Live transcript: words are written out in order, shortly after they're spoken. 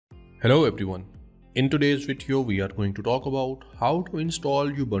Hello everyone. In today's video we are going to talk about how to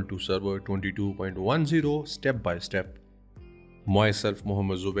install Ubuntu Server 22.10 step by step. Myself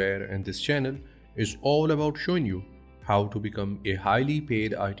Mohammed Zubair and this channel is all about showing you how to become a highly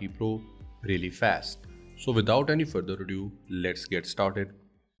paid IT pro really fast. So without any further ado, let's get started.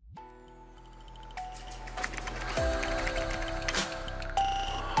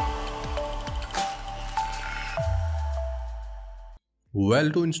 Well,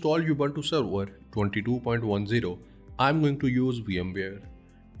 to install Ubuntu Server 22.10, I'm going to use VMware.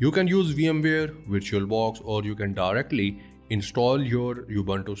 You can use VMware, VirtualBox, or you can directly install your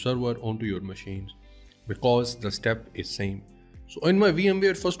Ubuntu Server onto your machines because the step is same. So in my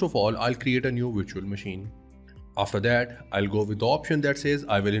VMware, first of all, I'll create a new virtual machine. After that, I'll go with the option that says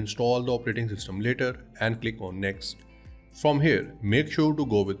I will install the operating system later and click on next. From here, make sure to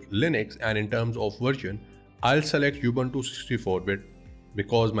go with Linux, and in terms of version, I'll select Ubuntu 64-bit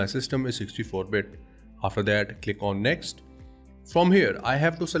because my system is 64-bit. After that, click on next. From here, I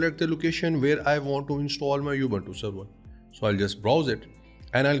have to select the location where I want to install my Ubuntu server. So I'll just browse it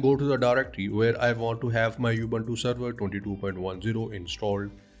and I'll go to the directory where I want to have my Ubuntu server 22.10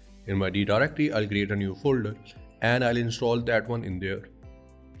 installed. In my D directory, I'll create a new folder and I'll install that one in there.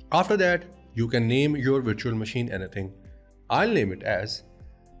 After that, you can name your virtual machine anything. I'll name it as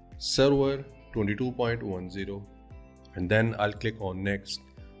server 22.10. and then I'll click on next.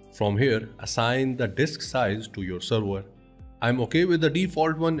 From here, assign the disk size to your server. I'm okay with the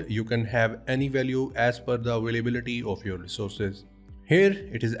default one. You can have any value as per the availability of your resources. Here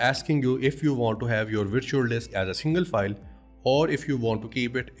it is asking you if you want to have your virtual disk as a single file or if you want to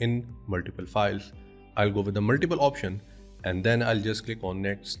keep it in multiple files. I'll go with the multiple option and then I'll just click on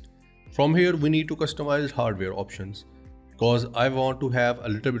next. From here we need to customize hardware options because I want to have a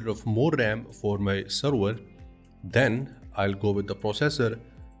little bit of more RAM for my server. Then I'll go with the processor.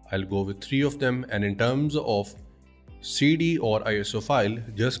 I'll go with 3 of them, and in terms of CD or ISO file,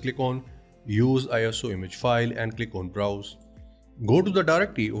 just click on use ISO image file and click on browse. Go to the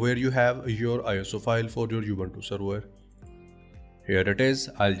directory where you have your ISO file for your Ubuntu server. Here it is.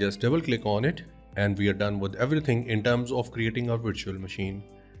 I'll just double click on it and we are done with everything in terms of creating our virtual machine.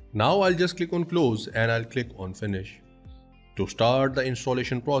 Now I'll just click on close and I'll click on finish. To start the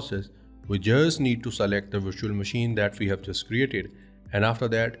installation process, we just need to select the virtual machine that we have just created, and after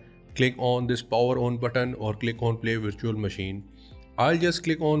that click on this power on button or click on play virtual machine. I'll just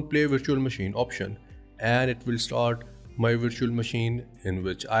click on play virtual machine option and it will start my virtual machine in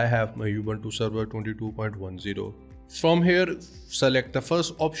which I have my Ubuntu server 22.10. From here, select the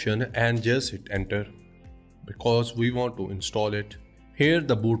first option and just hit enter because we want to install it. Here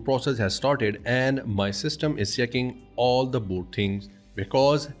the boot process has started and my system is checking all the boot things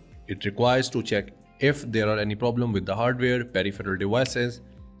because it requires to check if there are any problem with the hardware, peripheral devices,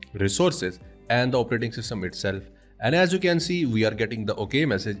 resources, and the operating system itself. And as you can see, we are getting the OK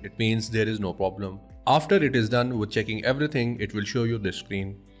message. It means there is no problem. After it is done with checking everything, it will show you this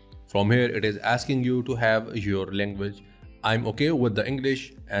screen. From here, it is asking you to have your language. I'm okay with the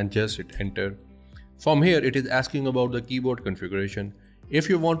English and just hit enter. From here, it is asking about the keyboard configuration. If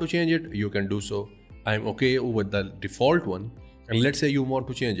you want to change it, you can do so. I'm okay with the default one. And let's say you want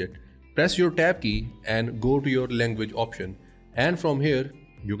to change it. Press your tab key and go to your language option. And from here,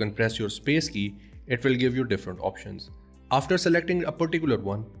 you can press your space key. It will give you different options. After selecting a particular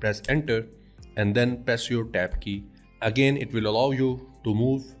one, press enter and then press your tab key. Again, it will allow you to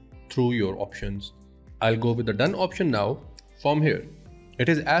move through your options. I'll go with the done option now. From here, it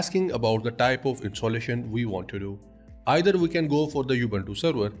is asking about the type of installation we want to do. Either we can go for the Ubuntu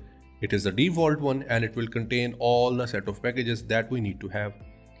server. It is the default one and it will contain all the set of packages that we need to have.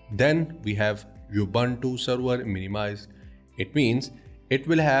 Then we have Ubuntu server minimized. It means it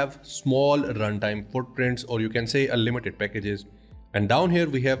will have small runtime footprints, or you can say unlimited packages. And down here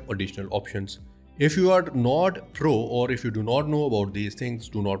we have additional options. If you are not pro or if you do not know about these things,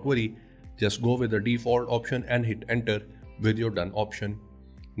 do not worry. Just go with the default option and hit enter with your done option.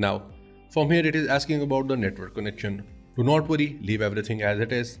 Now, from here it is asking about the network connection. Do not worry, leave everything as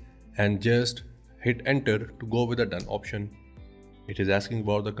it is and just hit enter to go with the done option. It is asking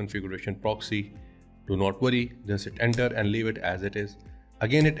about the configuration proxy. Do not worry, just hit enter and leave it as it is.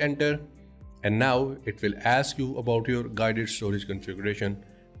 Again hit enter and now it will ask you about your guided storage configuration.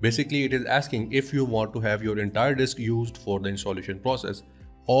 Basically it is asking if you want to have your entire disk used for the installation process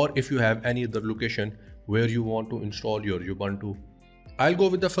or if you have any other location where you want to install your Ubuntu. I'll go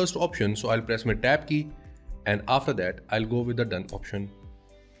with the first option, so I'll press my tab key and after that I'll go with the done option.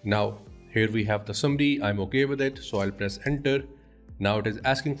 Now here we have the summary. I'm okay with it, so I'll press enter. Now it is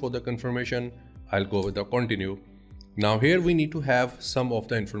asking for the confirmation. I'll go with the continue. Now here we need to have some of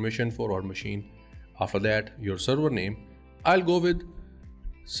the information for our machine. After that, your server name, I'll go with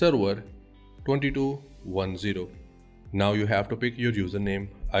server 2210. Now you have to pick your username.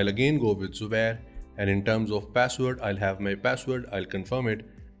 I'll again go with Zubair, and in terms of password, I'll have my password, I'll confirm it,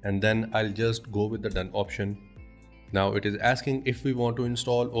 and then I'll just go with the done option. Now it is asking if we want to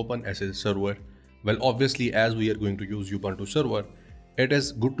install OpenSSH server. Well, obviously as we are going to use Ubuntu server, it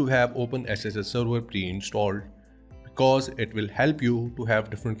is good to have OpenSSH server pre-installed because it will help you to have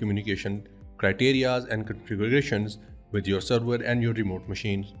different communication criterias and configurations with your server and your remote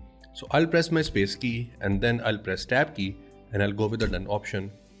machines. So I'll press my space key and then I'll press tab key and I'll go with the done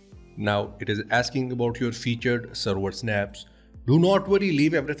option. Now it is asking about your featured server snaps. Do not worry,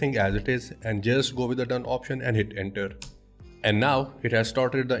 leave everything as it is and just go with the done option and hit enter. And now it has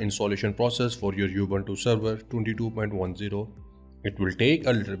started the installation process for your Ubuntu server 22.10. It will take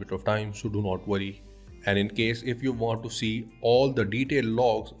a little bit of time, so do not worry. And in case if you want to see all the detailed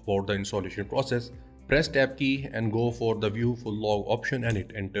logs about the installation process, press tab key and go for the view full log option and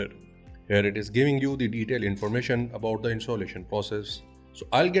hit enter. Here it is giving you the detailed information about the installation process. So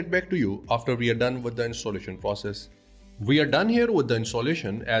I'll get back to you after we are done with the installation process. We are done here with the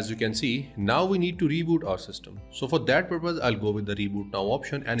installation. As you can see, now we need to reboot our system. So for that purpose, I'll go with the reboot now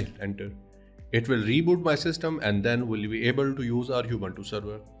option and hit enter. It will reboot my system and then we'll be able to use our Ubuntu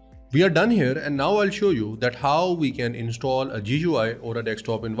server. We are done here and now I'll show you that how we can install a GUI or a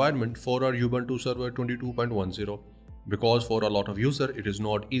desktop environment for our Ubuntu server 22.10. Because for a lot of users, it is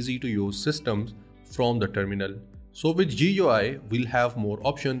not easy to use systems from the terminal. So with GUI, we'll have more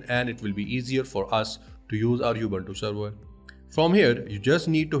options and it will be easier for us to use our Ubuntu server. From here, you just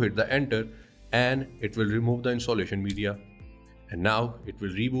need to hit the enter and it will remove the installation media. And now it will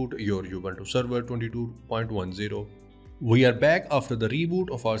reboot your Ubuntu server 22.10. We are back after the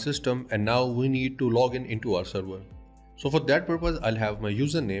reboot of our system and now we need to log in into our server. So for that purpose, I'll have my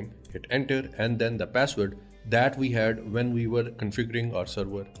username, hit enter and then the password that we had when we were configuring our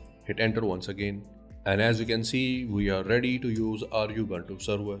server. Hit enter once again. And as you can see, we are ready to use our Ubuntu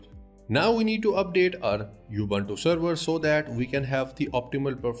server. Now we need to update our Ubuntu server so that we can have the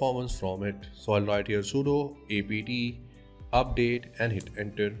optimal performance from it. So I'll write here sudo apt update and hit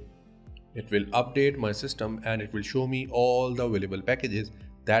enter. It will update my system and it will show me all the available packages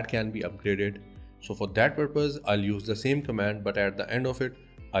that can be upgraded. So for that purpose, I'll use the same command, but at the end of it,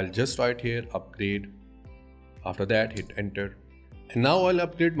 I'll just write here upgrade. After that, hit enter. And now I'll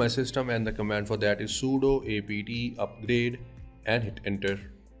upgrade my system and the command for that is sudo apt upgrade and hit enter.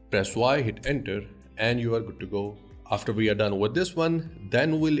 Press Y, hit enter and you are good to go. After we are done with this one,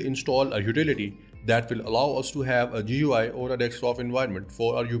 then we'll install a utility that will allow us to have a GUI or a desktop environment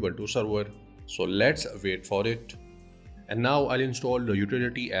for our Ubuntu server. So let's wait for it. And now I'll install the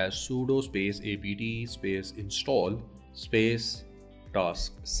utility as sudo space apt space install space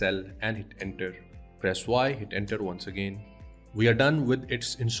task cell and hit enter. Press Y, hit enter once again. We are done with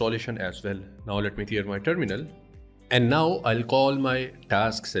its installation as well. Now let me clear my terminal. And now I'll call my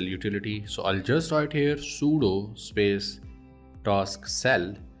task cell utility. So I'll just write here sudo space task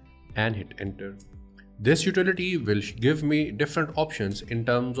cell and hit enter. This utility will give me different options in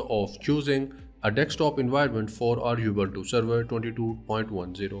terms of choosing a desktop environment for our Ubuntu server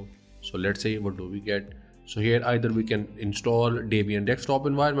 22.10. So let's say what do we get? So here either we can install Debian desktop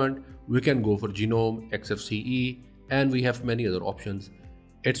environment, we can go for GNOME, XFCE, and we have many other options.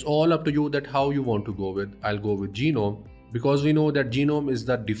 It's all up to you that how you want to go with. I'll go with GNOME because we know that GNOME is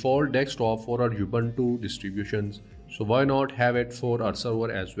the default desktop for our Ubuntu distributions. So why not have it for our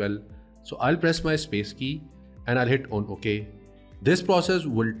server as well? So I'll press my space key and I'll hit on OK. This process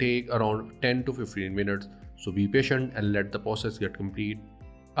will take around 10 to 15 minutes. So be patient and let the process get complete.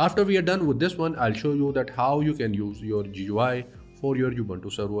 After we are done with this one, I'll show you that how you can use your GUI for your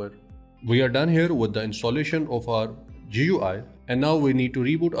Ubuntu server. We are done here with the installation of our GUI and now we need to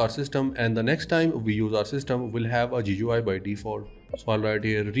reboot our system, and the next time we use our system we'll have a GUI by default. So I'll write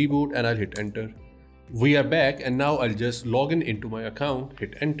here reboot and I'll hit enter. We are back and now I'll just log in into my account,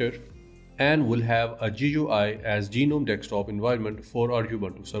 hit enter, and we'll have a GUI as GNOME desktop environment for our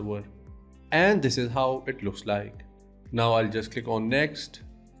Ubuntu server. And this is how it looks like. Now I'll just click on next.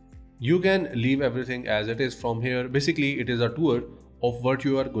 You can leave everything as it is from here. Basically it is a tour of what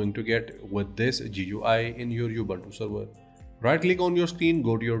you are going to get with this GUI in your Ubuntu server. Right click on your screen,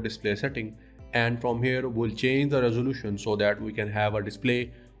 go to your display setting, and from here we'll change the resolution so that we can have a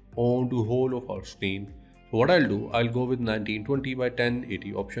display on the whole of our screen. So what I'll do, I'll go with 1920 by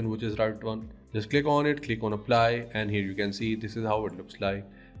 1080 option, which is right one. Just click on it, click on apply, and here you can see this is how it looks like.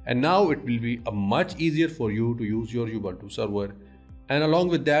 And now it will be much easier for you to use your Ubuntu server. And along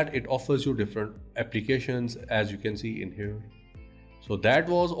with that, it offers you different applications as you can see in here. So that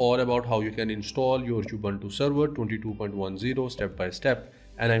was all about how you can install your Ubuntu server 22.10 step by step.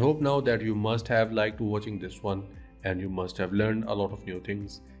 And I hope now that you must have liked watching this one and you must have learned a lot of new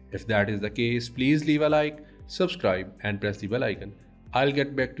things. If that is the case, please leave a like, subscribe and press the bell icon. I'll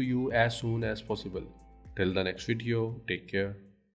get back to you as soon as possible. Till the next video, take care.